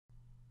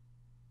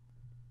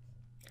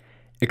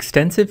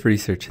Extensive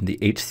research in the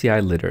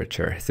HCI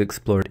literature has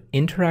explored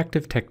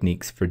interactive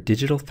techniques for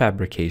digital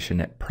fabrication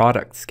at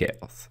product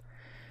scales.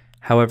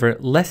 However,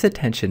 less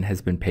attention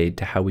has been paid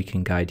to how we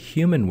can guide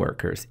human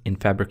workers in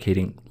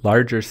fabricating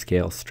larger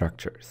scale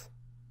structures.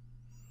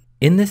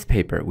 In this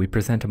paper, we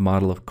present a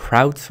model of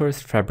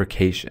crowdsourced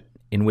fabrication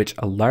in which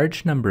a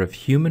large number of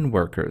human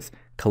workers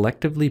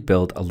collectively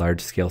build a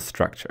large-scale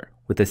structure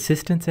with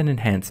assistance and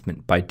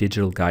enhancement by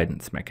digital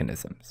guidance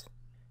mechanisms.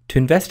 To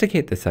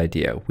investigate this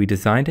idea, we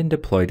designed and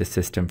deployed a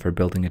system for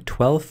building a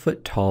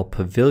 12-foot tall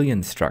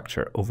pavilion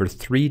structure over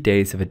 3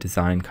 days of a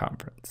design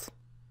conference.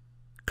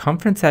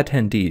 Conference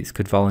attendees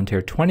could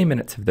volunteer 20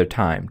 minutes of their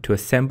time to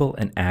assemble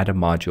and add a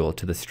module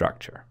to the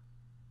structure.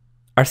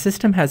 Our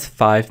system has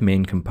 5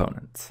 main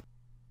components: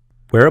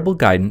 wearable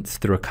guidance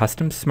through a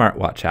custom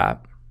smartwatch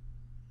app,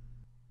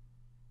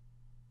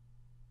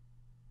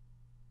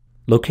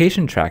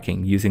 location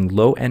tracking using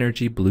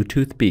low-energy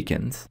Bluetooth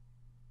beacons,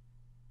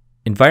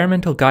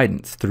 environmental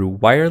guidance through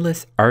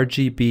wireless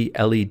RGB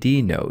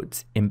LED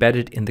nodes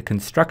embedded in the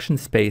construction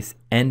space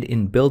and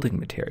in building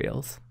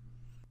materials,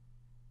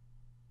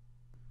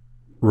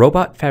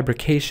 robot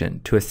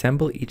fabrication to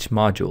assemble each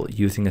module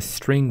using a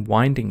string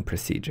winding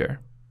procedure,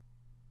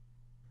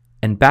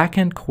 and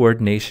back-end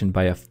coordination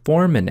by a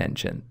foreman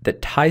engine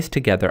that ties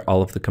together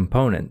all of the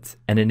components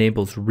and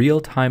enables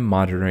real-time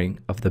monitoring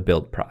of the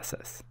build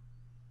process.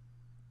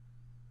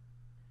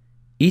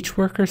 Each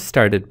worker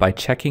started by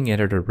checking in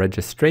at a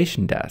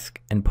registration desk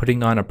and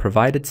putting on a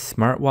provided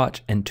smartwatch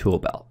and tool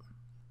belt.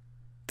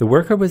 The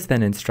worker was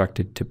then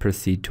instructed to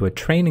proceed to a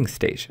training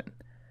station.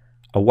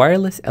 A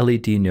wireless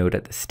LED node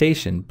at the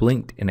station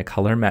blinked in a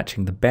color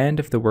matching the band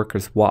of the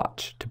worker's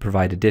watch to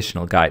provide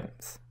additional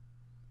guidance.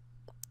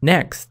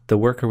 Next, the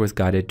worker was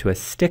guided to a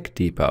stick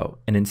depot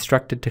and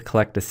instructed to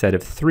collect a set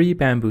of 3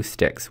 bamboo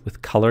sticks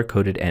with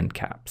color-coded end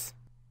caps.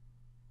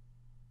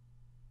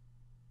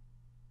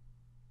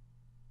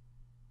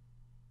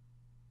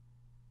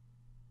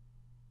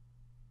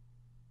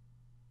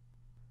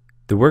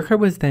 The worker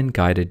was then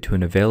guided to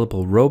an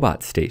available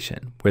robot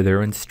station where they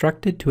were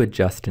instructed to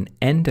adjust an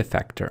end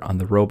effector on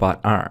the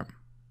robot arm.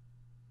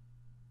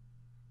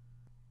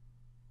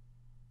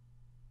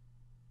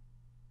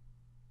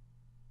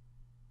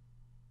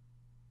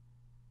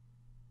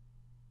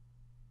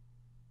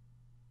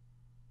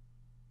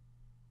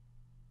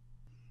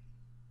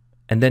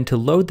 And then to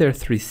load their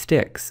 3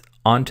 sticks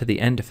onto the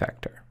end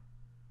effector.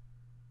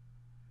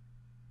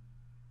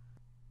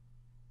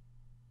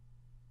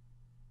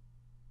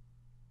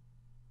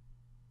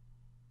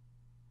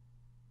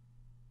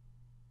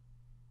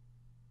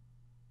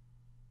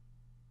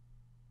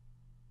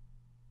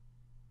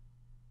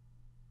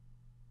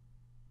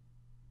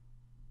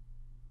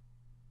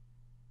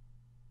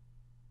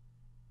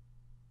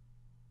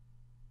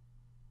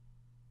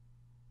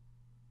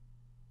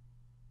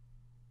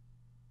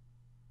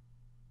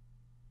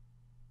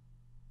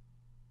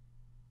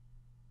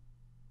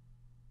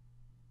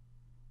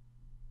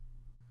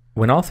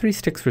 When all 3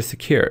 sticks were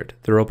secured,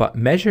 the robot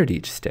measured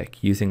each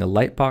stick using a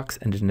light box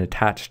and an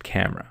attached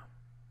camera.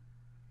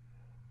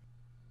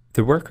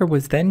 The worker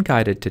was then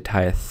guided to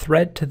tie a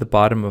thread to the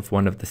bottom of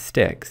one of the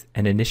sticks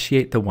and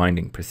initiate the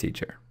winding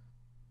procedure.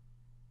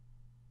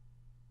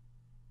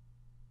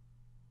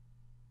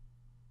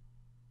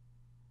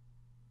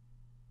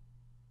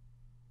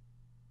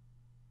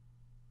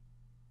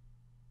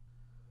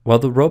 While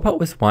the robot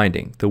was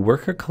winding, the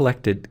worker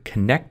collected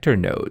connector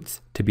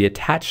nodes to be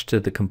attached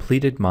to the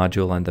completed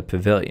module on the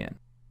pavilion.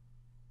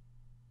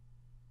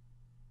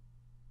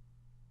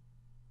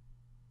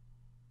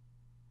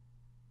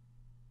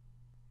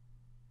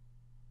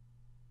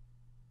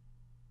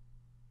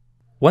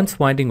 Once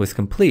winding was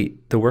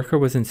complete, the worker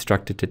was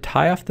instructed to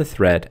tie off the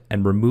thread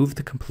and remove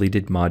the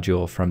completed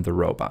module from the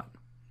robot.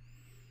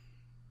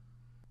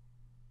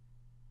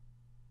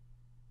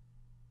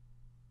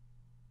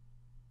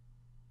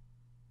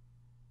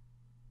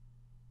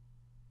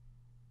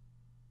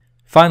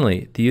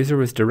 Finally, the user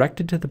was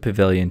directed to the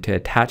pavilion to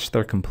attach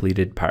their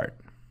completed part.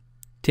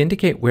 To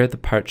indicate where the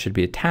part should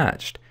be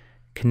attached,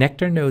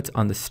 connector nodes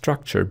on the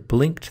structure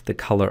blinked the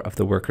color of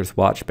the worker's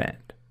watch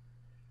band.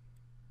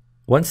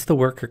 Once the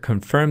worker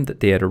confirmed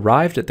that they had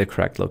arrived at the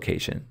correct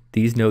location,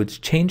 these nodes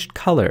changed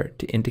color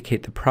to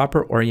indicate the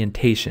proper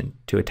orientation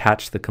to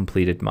attach the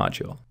completed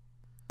module.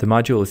 The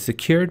module was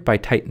secured by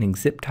tightening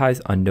zip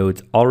ties on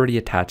nodes already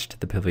attached to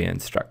the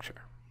pavilion structure.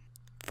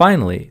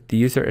 Finally, the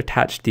user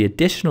attached the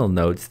additional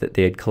nodes that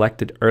they had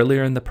collected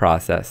earlier in the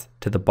process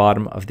to the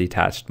bottom of the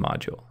attached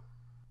module.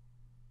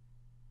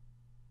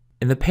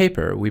 In the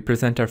paper, we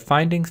present our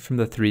findings from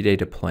the 3-day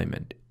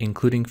deployment,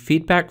 including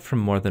feedback from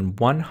more than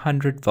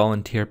 100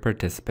 volunteer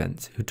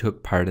participants who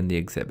took part in the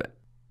exhibit.